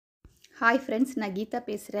Hi friends, நான் கீதா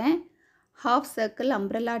பேசுகிறேன். Half circle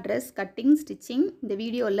umbrella dress cutting stitching இந்த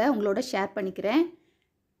வீடியோவில் உங்களோட ஷேர் பண்ணிக்கிறேன்.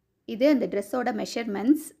 இது அந்த ட்ரெஸ்ஸோட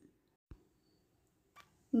மெஷர்மெண்ட்ஸ்.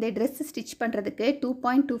 இந்த ட்ரெஸ் ஸ்டிச் பண்ணுறதுக்கு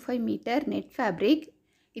 2.25 மீட்டர் நெட் ஃபேப்ரிக்.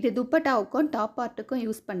 இது துப்பட்டாவுக்கும் டாப் பார்ட்டுக்கும்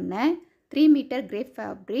யூஸ் பண்ணேன். 3 metre grape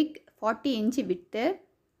fabric, 40 inch with,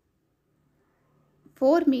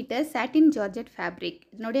 4 metre satin georgette fabric.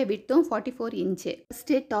 இதனுடைய வித்தும் 44 inch.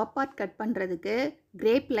 First top part cut பண்ணுறதுக்கு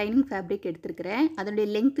கிரேப் லைனிங் ஃபேப்ரிக் எடுத்துருக்கிறேன். அதனுடைய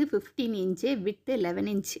length 15 inch, with 11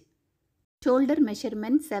 inch. Shoulder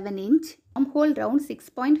measurement 7 inch. Arm whole round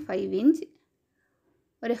 6.5 inch.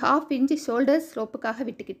 ஒரு ½ inch shoulder ஸ்லோப்புக்காக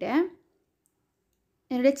விட்டுக்கிட்டேன்.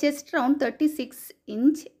 என்னுடைய chest round 36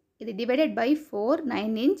 inch. இது divided by 4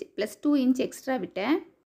 9 inch plus 2 inch extra விட்டேன்.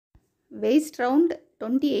 waist round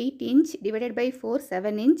 28 inch divided by 4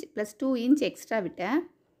 7 inch plus 2 inch extra விட்டேன்.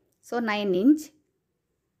 so 9 inch.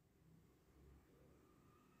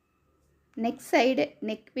 neck side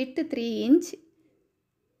neck width 3 inch,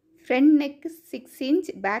 front neck 6 inch,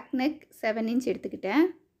 back neck 7 inch எடுத்துக்கிட்டேன்.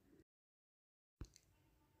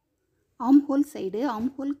 arm hole side arm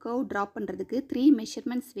hole curve draw பண்ணுறதுக்கு 3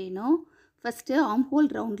 measurements வேணும். First arm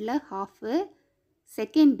hole roundல half,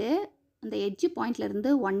 second அந்த edge பாயிண்ட்லேருந்து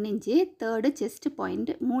 1 inch, third chest point,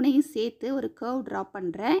 மூணையும் சேர்த்து ஒரு curve draw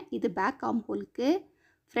பண்ணுறேன். இது back arm ஹோலுக்கு.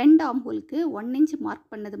 Front arm ஹோலுக்கு 1 inch mark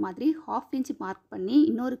பண்ணது மாதிரி ½ இன்ச் மார்க் பண்ணி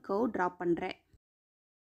இன்னொரு கர்வ் ட்ரா பண்ணுறேன்.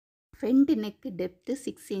 ஃப்ரண்ட் நெக் டெப்த்து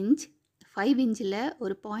 6 இன்ச், 5 இன்ச்சில்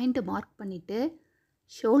ஒரு பாயிண்ட் மார்க் பண்ணிவிட்டு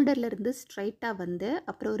ஷோல்டர்லேருந்து ஸ்ட்ரைட்டாக வந்து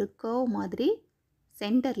அப்புறம் ஒரு கர்வ் மாதிரி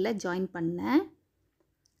சென்டரில் ஜாயின் பண்ணேன்.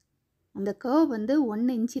 அந்த கர்வ் வந்து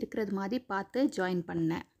 1 இன்ச் இருக்கிறது மாதிரி பார்த்து ஜாயின்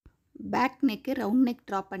பண்ணேன். Back neck round neck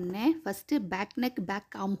draw பண்ணேன். First back neck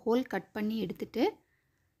back arm whole cut பண்ணி எடுத்துட்டு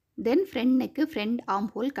தென் front neck front arm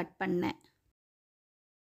whole cut பண்ணேன்.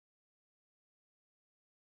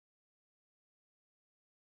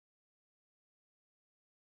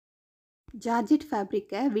 ஜார்ஜெட்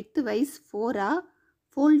ஃபேப்ரிக்கை வித்து வைஸ் 4ஆக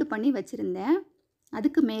ஃபோல்டு பண்ணி வச்சுருந்தேன்.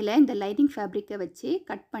 அதுக்கு மேலே இந்த லைனிங் ஃபேப்ரிக்கை வச்சு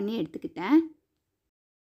கட் பண்ணி எடுத்துக்கிட்டேன்.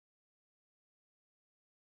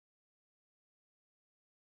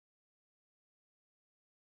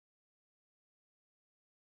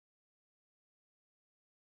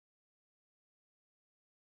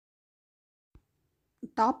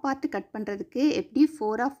 டாப் பார்ட்டு கட் பண்ணுறதுக்கு எப்படி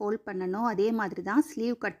 4ஆக ஃபோல்ட் பண்ணணும் அதே மாதிரி தான்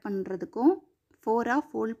ஸ்லீவ் கட் பண்ணுறதுக்கும் 4ஆக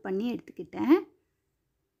ஃபோல்ட் பண்ணி எடுத்துக்கிட்டேன்.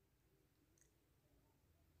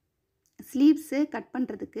 ஸ்லீவ்ஸு கட்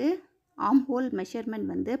பண்ணுறதுக்கு ஆர்ம் ஹோல் மெஷர்மெண்ட்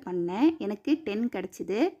வந்து பண்ணேன். எனக்கு 10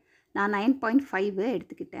 கிடச்சிது. நான் 9.5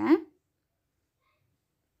 எடுத்துக்கிட்டேன்.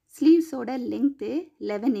 ஸ்லீவ்ஸோட லென்த்து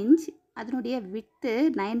 11 இன்ச், அதனுடைய வித்து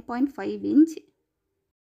 9.5 இன்ச்.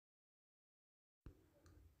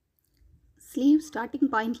 ஸ்லீவ் ஸ்டார்டிங்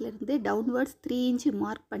பாயிண்ட்லேருந்து டவுன்வர்ட்ஸ் 3 இன்ச்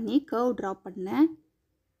மார்க் பண்ணி கர்வ் ட்ரா பண்ணேன்.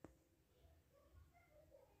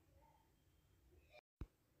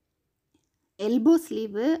 எல்போ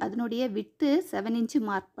ஸ்லீவு அதனுடைய வித்து 7 இன்ச்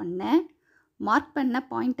மார்க் பண்ணேன். மார்க் பண்ண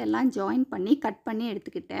பாயிண்ட் எல்லாம் ஜாயின் பண்ணி கட் பண்ணி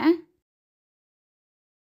எடுத்துக்கிட்டேன்.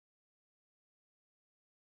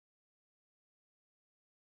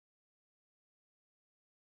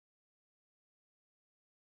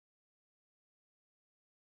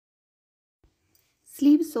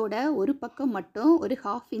 ஸ்லீவ்ஸோட ஒரு பக்கம் மட்டும் ஒரு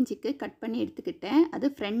 ½ இன்ச்சுக்கு கட் பண்ணி எடுத்துக்கிட்டேன். அது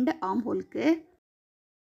ஃப்ரண்ட் ஆர்ம் ஹோலுக்கு.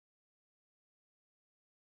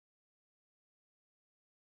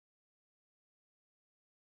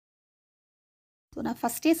 ஸோ நான்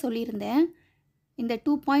ஃபஸ்ட்டே சொல்லியிருந்தேன் இந்த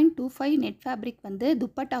 2.25 நெட் ஃபேப்ரிக் வந்து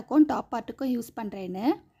துப்பட்டாக்கும் டாப் பார்ட்டுக்கும் யூஸ் பண்ணுறேன்னு.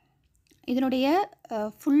 இதனுடைய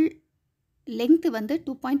ஃபுல் லென்த்து வந்து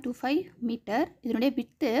 2.25 மீட்டர். இதனுடைய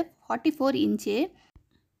வித்து 44 இன்ச்சு.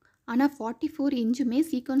 ஆனால் 44 இன்ச்சுமே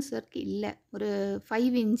சீக்வன்ஸ் ஒர்க் இல்லை. ஒரு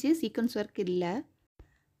 5 இன்ச்சு சீக்வன்ஸ் ஒர்க் இல்லை.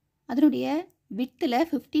 அதனுடைய வித்தில்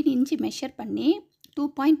 15 இன்ச்சு மெஷர் பண்ணி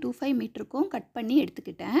 2.25 மீட்டருக்கும் கட் பண்ணி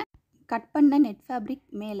எடுத்துக்கிட்டேன். கட் பண்ண நெட் ஃபேப்ரிக்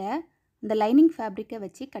மேலே இந்த லைனிங் ஃபேப்ரிக்கை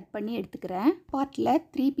வச்சு கட் பண்ணி எடுத்துக்கிறேன். பார்ட்டில்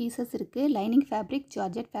 3 பீசஸ் இருக்குது. Lining fabric,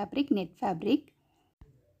 georgette fabric, net fabric.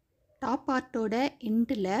 Top பார்ட்டோட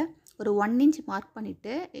எண்டில் ஒரு 1 இன்ச் மார்க்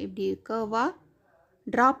பண்ணிவிட்டு இப்படி கர்வாக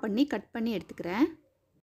ட்ரா பண்ணி கட் பண்ணி எடுத்துக்கிறேன்.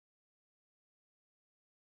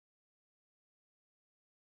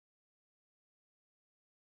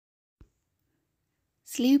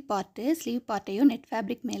 ஸ்லீவ் பார்ட்டையும் நெட்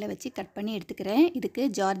ஃபேப்ரிக் மேலே வச்சு கட் பண்ணி எடுத்துக்கிறேன். இதுக்கு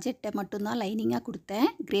ஜார்ஜெட்டை மட்டும்தான் லைனிங்காக கொடுத்தேன்,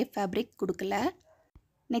 கிரேப் ஃபேப்ரிக் கொடுக்கல.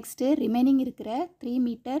 நெக்ஸ்ட்டு ரிமைனிங் இருக்கிற 3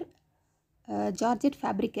 மீட்டர் ஜார்ஜெட்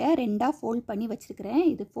ஃபேப்ரிக்கை 2ஆக ஃபோல்ட் பண்ணி வச்சுருக்கிறேன்.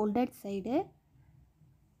 இது ஃபோல்டட் சைடு.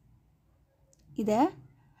 இதை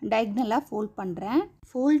டயக்னலாக ஃபோல்ட் பண்ணுறேன்.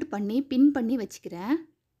 ஃபோல்ட் பண்ணி பின் பண்ணி வச்சுக்கிறேன்.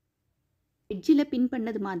 எட்ஜில் பின்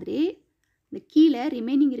பண்ணது மாதிரி இந்த கீழே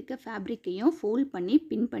ரிமைனிங் இருக்க ஃபேப்ரிக்கையும் ஃபோல்ட் பண்ணி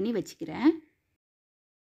பின் பண்ணி வச்சுக்கிறேன்.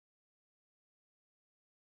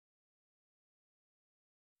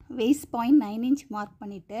 வேஸ்ட் பாயிண்ட் 9 இன்ச் மார்க்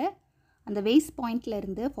பண்ணிவிட்டு அந்த வேஸ்ட்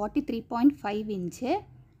பாயிண்ட்லேருந்து 43.5 இன்ச்சு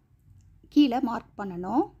கீழே மார்க்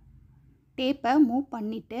பண்ணணும். டேப்பை மூவ்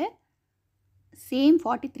பண்ணிவிட்டு சேம்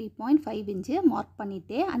 43.5 இன்ச்சு மார்க்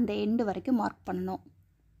பண்ணிவிட்டு அந்த எண்டு வரைக்கும் மார்க் பண்ணணும்.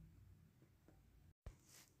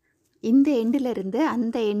 இந்த எண்டிலிருந்து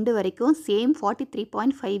அந்த எண்டு வரைக்கும் சேம்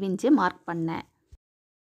 43.5 இன்ச்சு மார்க் பண்ணேன்.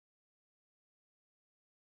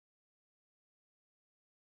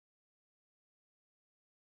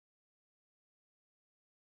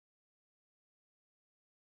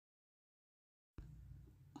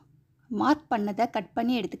 மார்க் பண்ணதை கட்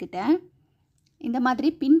பண்ணி எடுத்துக்கிட்டேன். இந்த மாதிரி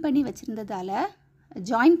பின் பண்ணி வச்சுருந்ததால்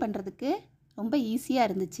ஜாயின் பண்ணுறதுக்கு ரொம்ப ஈஸியாக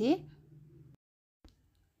இருந்துச்சு.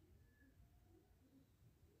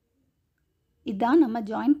 இதுதான் நம்ம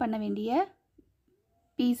ஜாயின் பண்ண வேண்டிய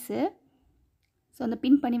பீஸு. ஸோ அந்த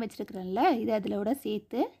பின் பண்ணி வச்சுருக்கிறேன்ல இதை அதிலோட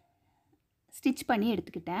சேர்த்து ஸ்டிச் பண்ணி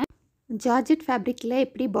எடுத்துக்கிட்டேன். ஜார்ஜெட் ஃபேப்ரிக்கில்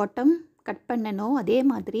எப்படி பாட்டம் கட் பண்ணனோ அதே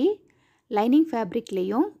மாதிரி லைனிங்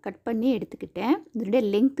ஃபேப்ரிக்லேயும் கட் பண்ணி எடுத்துக்கிட்டேன். இதனுடைய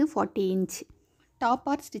length 40 inch. Top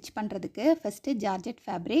part stitch பண்ணுறதுக்கு ஃபஸ்ட்டு ஜார்ஜெட்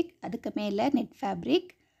ஃபேப்ரிக், அதுக்கு மேலே நெட் ஃபேப்ரிக்,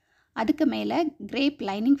 அதுக்கு மேலே கிரேப்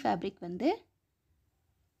லைனிங் ஃபேப்ரிக்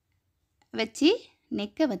வச்சு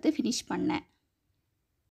நெக்கை ஃபினிஷ் பண்ணேன்.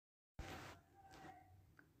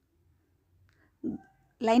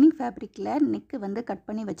 லைனிங் ஃபேப்ரிக்கில் நெக்கு கட்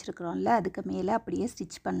பண்ணி வச்சுருக்குறோம்ல அதுக்கு மேலே அப்படியே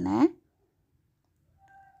ஸ்டிச் பண்ணேன்.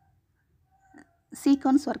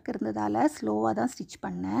 சீக்வன்ஸ் ஒர்க் இருந்ததால் ஸ்லோவாக தான் ஸ்டிச்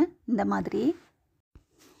பண்ணேன். இந்த மாதிரி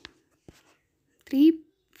 3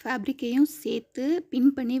 ஃபேப்ரிக்கையும் சேர்த்து பின்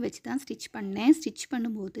பண்ணி வச்சு தான் ஸ்டிச் பண்ணேன். ஸ்டிச்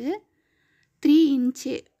பண்ணும்போது 3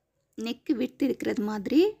 இன்ச்சு நெக்கு விட்டு இருக்கிறது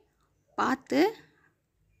மாதிரி பார்த்து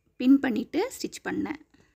பின் பண்ணிவிட்டு ஸ்டிச் பண்ணேன்.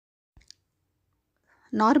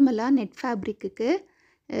 நார்மலாக net fabric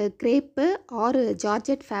crepe R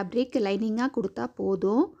georgette fabric லைனிங்காக கொடுத்தா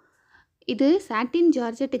போதும். இது சாட்டின்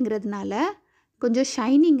ஜார்ஜெட்டுங்கிறதுனால கொஞ்சம்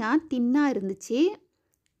ஷைனிங்காக தின்னாக இருந்துச்சு,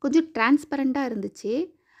 கொஞ்சம் டிரான்ஸ்பரண்ட்டாக இருந்துச்சு.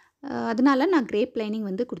 அதனால் நான் கிரேப் லைனிங்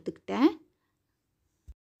கொடுத்துக்கிட்டேன்.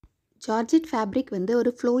 ஜார்ஜெட் ஃபேப்ரிக்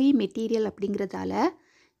ஒரு ஃப்ளோயி மெட்டீரியல் அப்படிங்கிறதால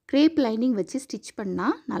கிரேப் லைனிங் வச்சு ஸ்டிச்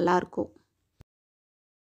பண்ணால் நல்லாயிருக்கும்.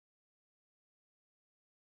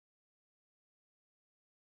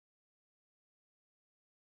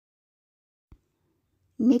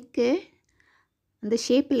 நெக்கு அந்த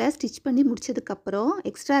ஷேப்பில் ஸ்டிச் பண்ணி முடித்ததுக்கப்புறம்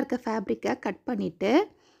எக்ஸ்ட்ரா இருக்க ஃபேப்ரிக்கை கட் பண்ணிவிட்டு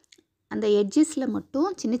அந்த எட்ஜஸில் மட்டும்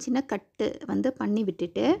சின்ன சின்ன கட்டு பண்ணி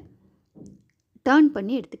விட்டுட்டு டர்ன்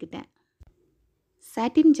பண்ணி எடுத்துக்கிட்டேன்.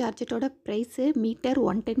 சாட்டின் ஜார்ஜெட்டோட price metre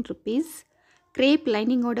 110 rupees. Grape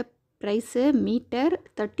லைனிங்கோட price metre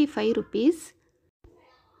 35 rupees.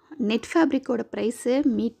 Net ஃபேப்ரிக்கோட price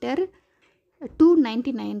metre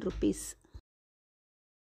 299 rupees.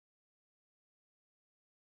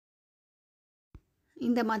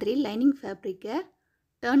 இந்த மாதிரி லைனிங் ஃபேப்ரிக்கை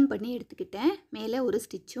டர்ன் பண்ணி எடுத்துக்கிட்டேன். மேலே ஒரு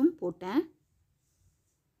ஸ்டிச்சும் போட்டேன்.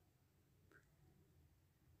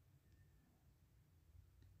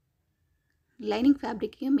 லைனிங்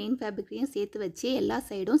ஃபேப்ரிக்கையும் மெயின் ஃபேப்ரிக்கையும் சேர்த்து வச்சு எல்லா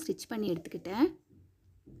சைடும் ஸ்டிச் பண்ணி எடுத்துக்கிட்டேன்.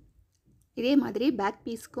 இதே மாதிரி பேக்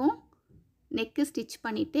பீஸ்க்கும் நெக்கு ஸ்டிச்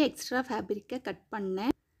பண்ணிவிட்டு எக்ஸ்ட்ரா ஃபேப்ரிக்கை கட்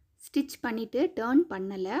பண்ணேன். ஸ்டிச் பண்ணிவிட்டு டர்ன்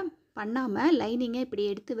பண்ணாமல் லைனிங்கை இப்படி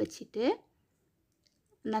எடுத்து வச்சுட்டு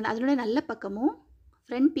அதனுடைய நல்ல பக்கமும்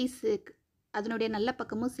ஃப்ரண்ட் பீஸுக்கு அதனுடைய நல்ல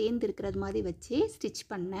பக்கமும் சேர்ந்து இருக்கிறது மாதிரி வச்சு ஸ்டிச்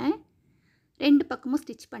பண்ணேன். 2 பக்கமும்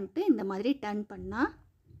ஸ்டிச் பண்ணிட்டு இந்த மாதிரி டர்ன் பண்ணால்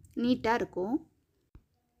நீட்டாக இருக்கும்.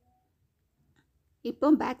 இப்போ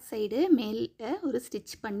பேக் சைடு மேலே ஒரு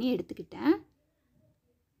ஸ்டிச் பண்ணி எடுத்துக்கிட்டேன்.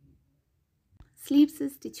 ஸ்லீவ்ஸு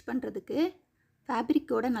ஸ்டிச் பண்ணுறதுக்கு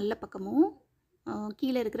ஃபேப்ரிக்கோட நல்ல பக்கமும்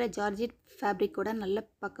கீழே இருக்கிற ஜார்ஜெட் ஃபேப்ரிக்கோட நல்ல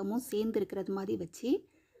பக்கமும் சேர்ந்து இருக்கிறது மாதிரி வச்சு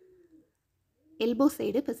எல்போ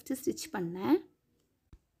சைடு ஃபஸ்ட்டு ஸ்டிச் பண்ணேன்.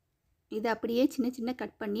 இதை அப்படியே சின்ன சின்ன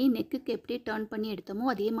கட் பண்ணி நெக்குக்கு எப்படி டர்ன் பண்ணி எடுத்தோமோ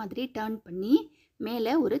அதே மாதிரி டர்ன் பண்ணி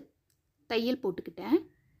மேலே ஒரு தையல் போட்டுக்கிட்டேன்.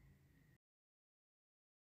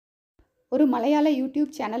 ஒரு மலையாள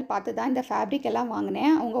யூடியூப் சேனல் பார்த்து தான் இந்த ஃபேப்ரிக் எல்லாம்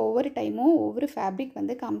வாங்கினேன். அவங்க ஒவ்வொரு டைமும் ஒவ்வொரு ஃபேப்ரிக்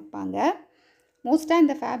காமிப்பாங்க. மோஸ்ட்டாக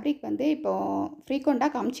இந்த ஃபேப்ரிக் இப்போது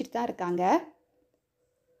ஃப்ரீக்வெண்ட்டாக காமிச்சிட்டு தான் இருக்காங்க.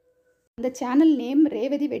 இந்த channel name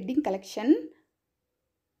Revathi wedding collection.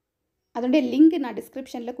 அதோடைய லிங்க் நான்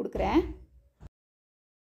டிஸ்கிரிப்ஷனில் கொடுக்குறேன்.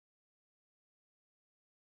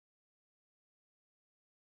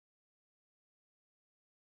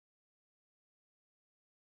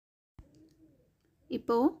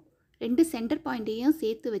 இப்போது 2 சென்டர் பாயிண்ட்டையும்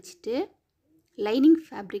சேர்த்து வச்சுட்டு லைனிங்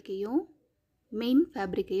ஃபேப்ரிக்கையும் மெயின்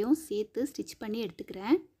ஃபேப்ரிக்கையும் சேர்த்து ஸ்டிச் பண்ணி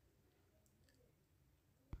எடுத்துக்கிறேன்.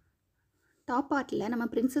 டாப் பார்ட்டில் நம்ம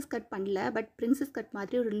பிரின்சஸ் கட் பண்ணல, பட் பிரின்சஸ் கட்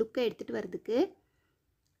மாதிரி ஒரு லுக்கை எடுத்துகிட்டு வரதுக்கு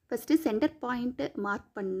ஃபஸ்ட்டு சென்டர் பாயிண்ட்டு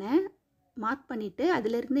மார்க் பண்ணிவிட்டு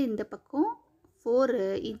அதிலிருந்து இந்த பக்கம் 4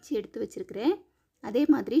 இன்ச் எடுத்து வச்சுருக்கிறேன். அதே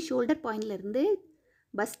மாதிரி ஷோல்டர் பாயிண்ட்லேருந்து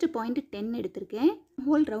பஸ்ட்டு பாயிண்ட் 10 எடுத்திருக்கேன்.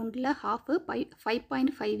 ஹோல் ரவுண்டில் ஹாஃபு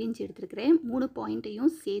 5.5 இன்ச் எடுத்துருக்கிறேன். 3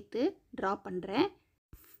 பாயிண்ட்டையும் சேர்த்து ட்ரா பண்ணுறேன்.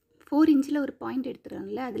 4 இன்ச்சில் ஒரு பாயிண்ட்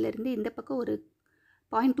எடுத்துகிறாங்களே, அதிலேருந்து இந்த பக்கம் ஒரு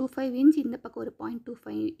 0.25 இன்ச், இந்த பக்கம் ஒரு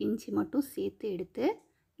 0.25 இன்ச் மட்டும் சேர்த்து எடுத்து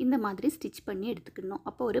இந்த மாதிரி ஸ்டிச் பண்ணி எடுத்துக்கணும்.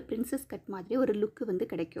 அப்போ ஒரு பிரின்சஸ் கட் மாதிரி ஒரு லுக்கு வந்து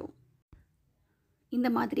கிடைக்கும். இந்த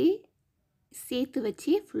மாதிரி சேர்த்து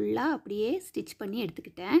வச்சு ஃபுல்லாக அப்படியே ஸ்டிச் பண்ணி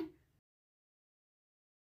எடுத்துக்கிட்டேன்.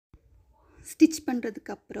 ஸ்டிச்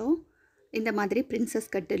பண்ணுறதுக்கப்புறம் இந்த மாதிரி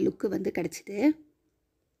பிரின்சஸ் கட்டு லுக்கு வந்து கிடச்சிது.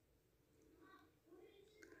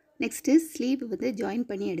 நெக்ஸ்ட்டு ஸ்லீவ் வந்து ஜாயின்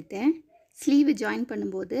பண்ணி எடுத்தேன். ஸ்லீவ் ஜாயின்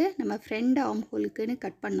பண்ணும்போது நம்ம ஃப்ரண்ட் ஆர்ம் ஹோலுக்குன்னு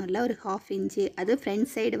கட் பண்ணோம்ல, ஒரு 1/2 இன்ச்சு, அது ஃப்ரண்ட்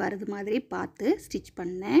சைடு வர்றது மாதிரி பார்த்து ஸ்டிச்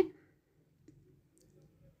பண்ணேன்.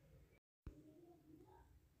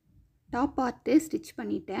 டாப் பார்ட்டு ஸ்டிச்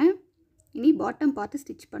பண்ணிட்டேன். இனி பாட்டம் பார்த்து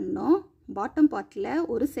ஸ்டிச் பண்ணோம். பாட்டம் பார்ட்டில்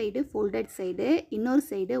ஒரு சைடு ஃபோல்டட் சைடு, இன்னொரு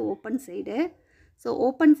side open side. So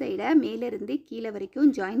open சைடை மேலேருந்து கீழே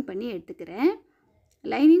வரைக்கும் ஜாயின் பண்ணி எடுத்துக்கிறேன்.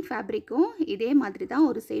 லைனிங் ஃபேப்ரிக்கும் இதே மாதிரி தான்,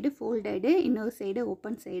 ஒரு சைடு ஃபோல்டடு, இன்னொரு சைடு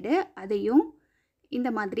ஓப்பன் சைடு, அதையும் இந்த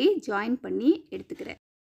மாதிரி ஜாயின் பண்ணி எடுத்துக்கிறேன்.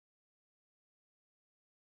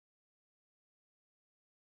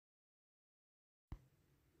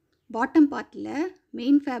 பாட்டம் பார்ட்டில்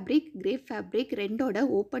மெயின் ஃபேப்ரிக், கிரேப் ஃபேப்ரிக் ரெண்டோட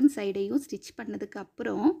ஓப்பன் சைடையும் ஸ்டிச் பண்ணதுக்கு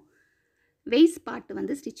அப்புறம் வெய்ஸ்ட் பார்ட்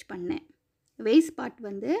வந்து ஸ்டிச் பண்ணேன். வெய்ஸ்ட் பார்ட்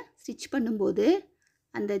வந்து ஸ்டிச் பண்ணும்போது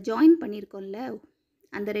அந்த ஜாயின் பண்ணியிருக்கோம்ல,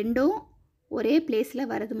 அந்த ரெண்டும் ஒரே பிளேஸில்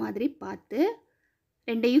வரது மாதிரி பார்த்து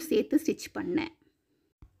ரெண்டையும் சேர்த்து ஸ்டிச் பண்ணேன்.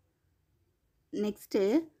 நெக்ஸ்ட்டு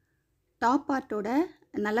டாப் பார்ட்டோட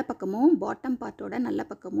நல்ல பக்கமும் பாட்டம் பார்ட்டோட நல்ல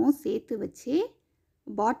பக்கமும் சேர்த்து வச்சு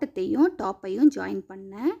பாட்டத்தையும் டாப்பையும் ஜாயின்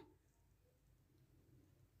பண்ணேன்.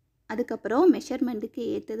 அதுக்கப்புறம் மெஷர்மெண்ட்டுக்கு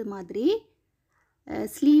ஏற்றது மாதிரி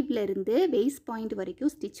ஸ்லீவில் இருந்து வெய்ஸ்ட் பாயிண்ட்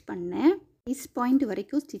வரைக்கும் ஸ்டிச் பண்ணேன். வெய்ஸ்ட் பாயிண்ட்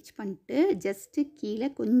வரைக்கும் ஸ்டிச் பண்ணிட்டு ஜஸ்ட்டு கீழே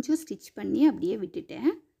கொஞ்சம் ஸ்டிச் பண்ணி அப்படியே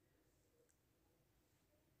விட்டுட்டேன்.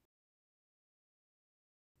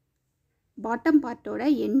 பாட்டம் பார்ட்டோட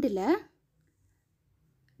எண்டில்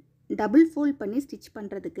டபுள் ஃபோல்ட் பண்ணி ஸ்டிச்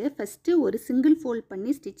பண்ணுறதுக்கு ஃபஸ்ட்டு ஒரு சிங்கிள் ஃபோல்ட்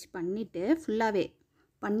பண்ணி ஸ்டிச் பண்ணிவிட்டு ஃபுல்லாகவே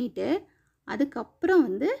பண்ணிவிட்டு அதுக்கப்புறம்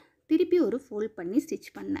வந்து திருப்பி ஒரு ஃபோல்ட் பண்ணி ஸ்டிச்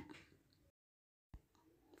பண்ணேன்.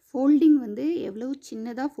 ஃபோல்டிங் வந்து எவ்வளோ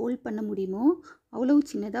சின்னதாக ஃபோல்ட் பண்ண முடியுமோ அவ்வளோ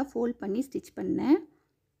சின்னதாக ஃபோல்ட் பண்ணி ஸ்டிச் பண்ணேன்.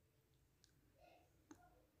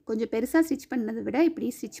 கொஞ்சம் பெருசாக ஸ்டிச் பண்ணதை விட இப்படி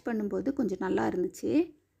ஸ்டிச் பண்ணும்போது கொஞ்சம் நல்லா இருந்துச்சு.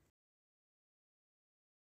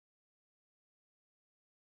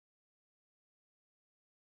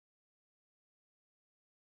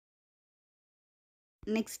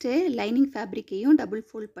 நெக்ஸ்ட்டு லைனிங் ஃபேப்ரிக்கையும் டபுள்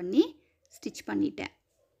ஃபோல்ட் பண்ணி ஸ்டிச் பண்ணிட்டேன்.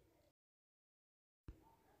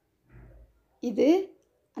 இது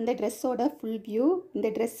அந்த ட்ரெஸ்ஸோட ஃபுல் வியூ. இந்த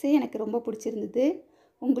ட்ரெஸ்ஸு எனக்கு ரொம்ப பிடிச்சிருந்தது,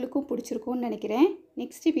 உங்களுக்கும் பிடிச்சிருக்கும்னு நினைக்கிறேன்.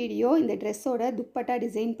 நெக்ஸ்ட் வீடியோ இந்த ட்ரெஸ்ஸோட துப்பட்டா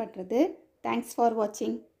டிசைன் பண்ணுறது. தேங்க்ஸ் ஃபார்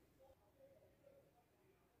வாட்சிங்.